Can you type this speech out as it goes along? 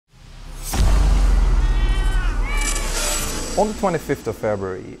On the 25th of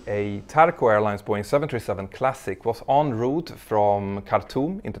February, a Tarco Airlines Boeing 737 Classic was en route from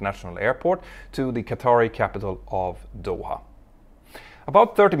Khartoum International Airport to the Qatari capital of Doha.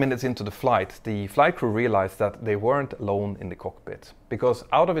 About 30 minutes into the flight crew realized that they weren't alone in the cockpit, because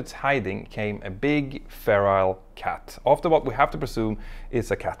out of its hiding came a big feral cat, after what we have to presume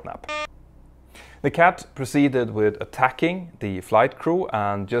is a catnap. The cat proceeded with attacking the flight crew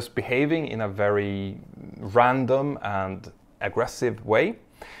and just behaving in a very random and aggressive way.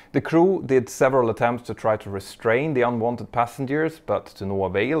 The crew did several attempts to try to restrain the unwanted passengers, but to no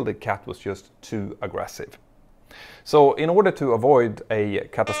avail. The cat was just too aggressive. So in order to avoid a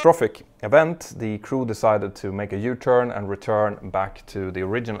catastrophic event, the crew decided to make a U-turn and return back to the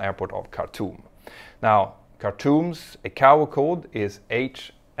original airport of Khartoum. Now, Khartoum's ICAO code is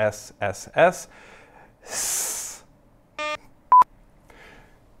HSSS.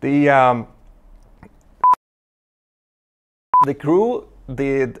 The crew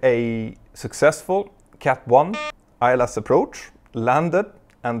did a successful Cat 1 ILS approach, landed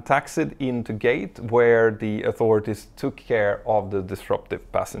and taxied into gate, where the authorities took care of the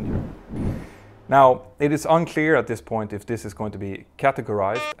disruptive passenger. Now, it is unclear at this point if this is going to be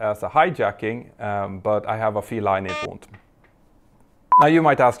categorized as a hijacking, but I have a feeling it won't. Now you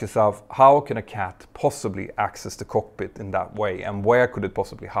might ask yourself, how can a cat possibly access the cockpit in that way, and where could it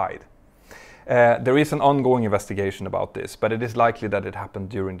possibly hide? There is an ongoing investigation about this, but it is likely that it happened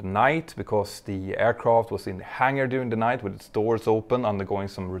during the night, because the aircraft was in the hangar during the night with its doors open, undergoing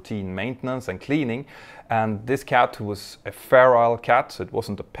some routine maintenance and cleaning. And this cat, who was a feral cat, so it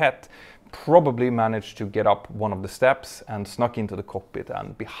wasn't a pet, probably managed to get up one of the steps and snuck into the cockpit.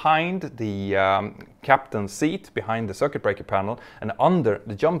 And behind the captain's seat, behind the circuit breaker panel and under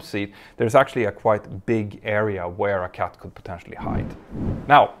the jump seat, there's actually a quite big area where a cat could potentially hide.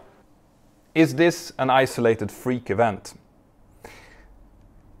 Now, is this an isolated freak event?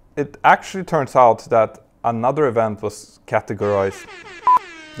 It actually turns out that another event was categorized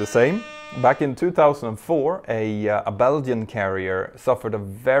the same. Back in 2004, a Belgian carrier suffered a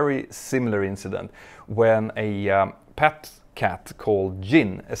very similar incident when a pet cat called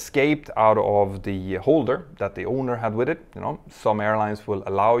Jin escaped out of the holder that the owner had with it. You know, some airlines will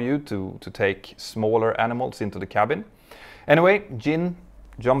allow you to take smaller animals into the cabin. Anyway, Jin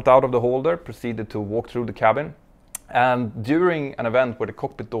jumped out of the holder, proceeded to walk through the cabin, and during an event where the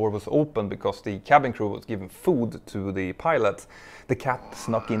cockpit door was open because the cabin crew was giving food to the pilots, the cat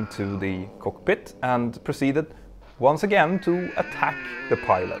snuck into the cockpit and proceeded once again to attack the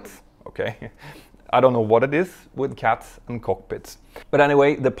pilots. Okay, I don't know what it is with cats and cockpits, but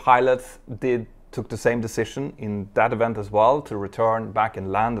anyway, the pilots took the same decision in that event as well, to return back and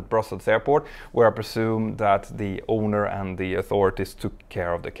land at Brussels airport, where I presume that the owner and the authorities took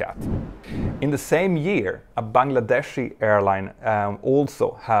care of the cat. In the same year, a Bangladeshi airline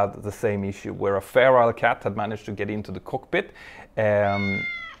also had the same issue, where a feral cat had managed to get into the cockpit.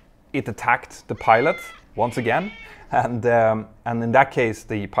 It attacked the pilot once again, and in that case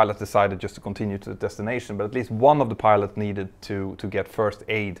the pilot decided just to continue to the destination, but at least one of the pilots needed to get first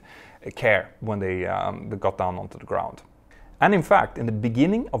aid care when they got down onto the ground. And in fact, in the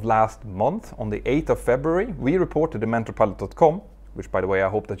beginning of last month, on the 8th of February, we reported in mentorpilot.com, which by the way I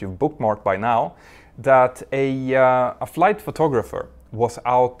hope that you've bookmarked by now, that a flight photographer was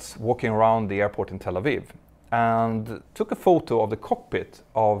out walking around the airport in Tel Aviv and took a photo of the cockpit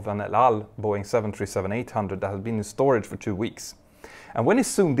of an El Al Boeing 737-800 that had been in storage for 2 weeks. And when he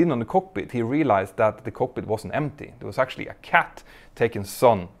zoomed in on the cockpit, he realized that the cockpit wasn't empty. There was actually a cat taking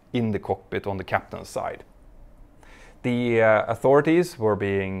sun in the cockpit on the captain's side. The authorities were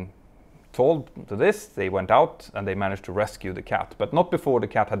being told to this. They went out and they managed to rescue the cat, but not before the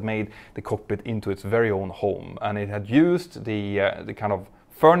cat had made the cockpit into its very own home, and it had used the kind of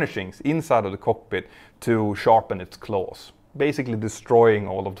furnishings inside of the cockpit to sharpen its claws, basically destroying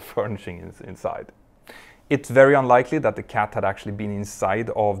all of the furnishing inside. It's very unlikely that the cat had actually been inside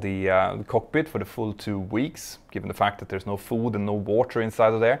of the cockpit for the full 2 weeks, given the fact that there's no food and no water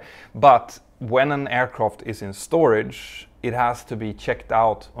inside of there. But when an aircraft is in storage, it has to be checked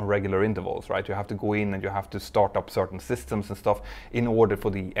out on regular intervals, right? You have to go in and you have to start up certain systems and stuff in order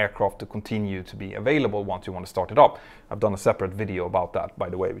for the aircraft to continue to be available once you want to start it up. I've done a separate video about that, by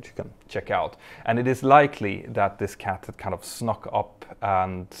the way, which you can check out. And it is likely that this cat had kind of snuck up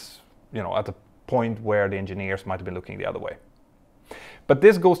and, you know, at a point where the engineers might have been looking the other way. But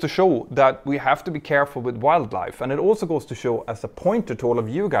this goes to show that we have to be careful with wildlife, and it also goes to show as a pointer to all of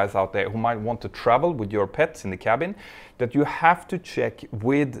you guys out there who might want to travel with your pets in the cabin, that you have to check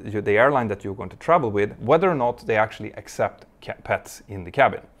with the airline that you're going to travel with whether or not they actually accept pets in the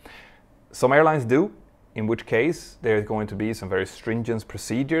cabin. Some airlines do, in which case there's going to be some very stringent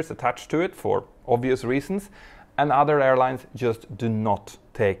procedures attached to it for obvious reasons, and other airlines just do not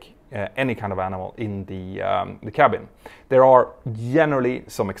take any kind of animal in the cabin. There are generally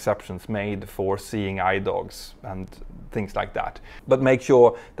some exceptions made for seeing eye dogs and things like that. But make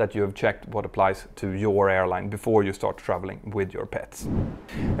sure that you have checked what applies to your airline before you start traveling with your pets.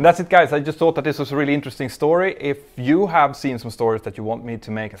 And that's it, guys. I just thought that this was a really interesting story. If you have seen some stories that you want me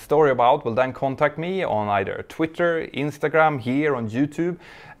to make a story about, well, then contact me on either Twitter, Instagram, here on YouTube,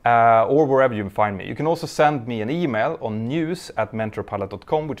 or wherever you find me. You can also send me an email on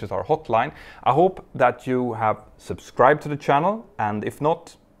news@mentorpilot.com, which is our hotline. I hope that you have subscribed to the channel, and if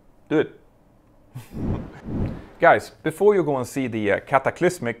not, do it. Guys, before you go and see the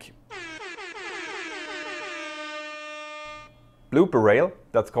cataclysmic blooper reel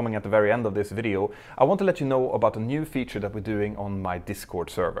that's coming at the very end of this video, I want to let you know about a new feature that we're doing on my Discord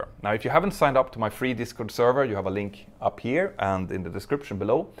server. Now, if you haven't signed up to my free Discord server, you have a link up here and in the description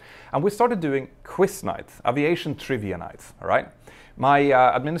below. And we started doing quiz nights, aviation trivia nights, all right? My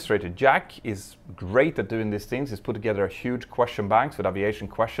administrator, Jack, is great at doing these things. He's put together a huge question bank with aviation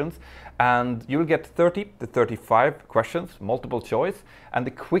questions, and you'll get 30 to 35 questions, multiple choice, and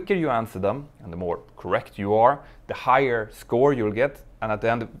the quicker you answer them and the more correct you are, the higher score you'll get. And at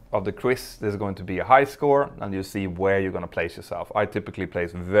the end of the quiz, there's going to be a high score, and you see where you're going to place yourself. I typically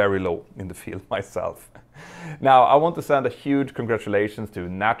place very low in the field myself. Now, I want to send a huge congratulations to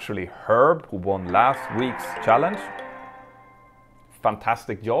Naturally Herb, who won last week's challenge.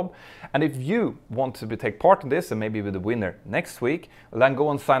 Fantastic job. And if you want to take part in this and maybe be the winner next week, well, then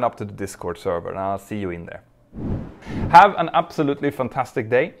go and sign up to the Discord server, and I'll see you in there. Have an absolutely fantastic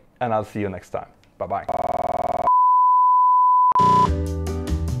day, and I'll see you next time. Bye-bye.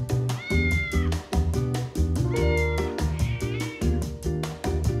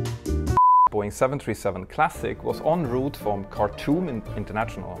 Boeing 737 Classic was en route from Khartoum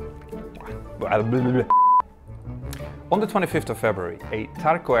International. On the 25th of February, a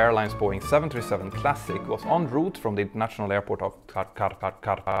Tarco Airlines Boeing 737 Classic was en route from the international airport of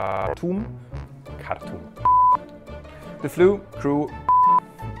Khartoum.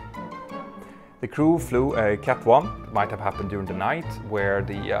 The crew flew a Cat 1. It might have happened during the night, where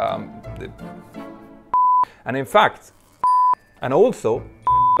and in fact, and also,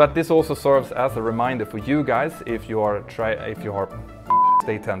 but this also serves as a reminder for you guys if you are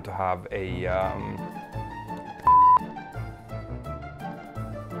they tend to have a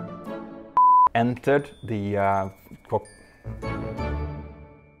entered the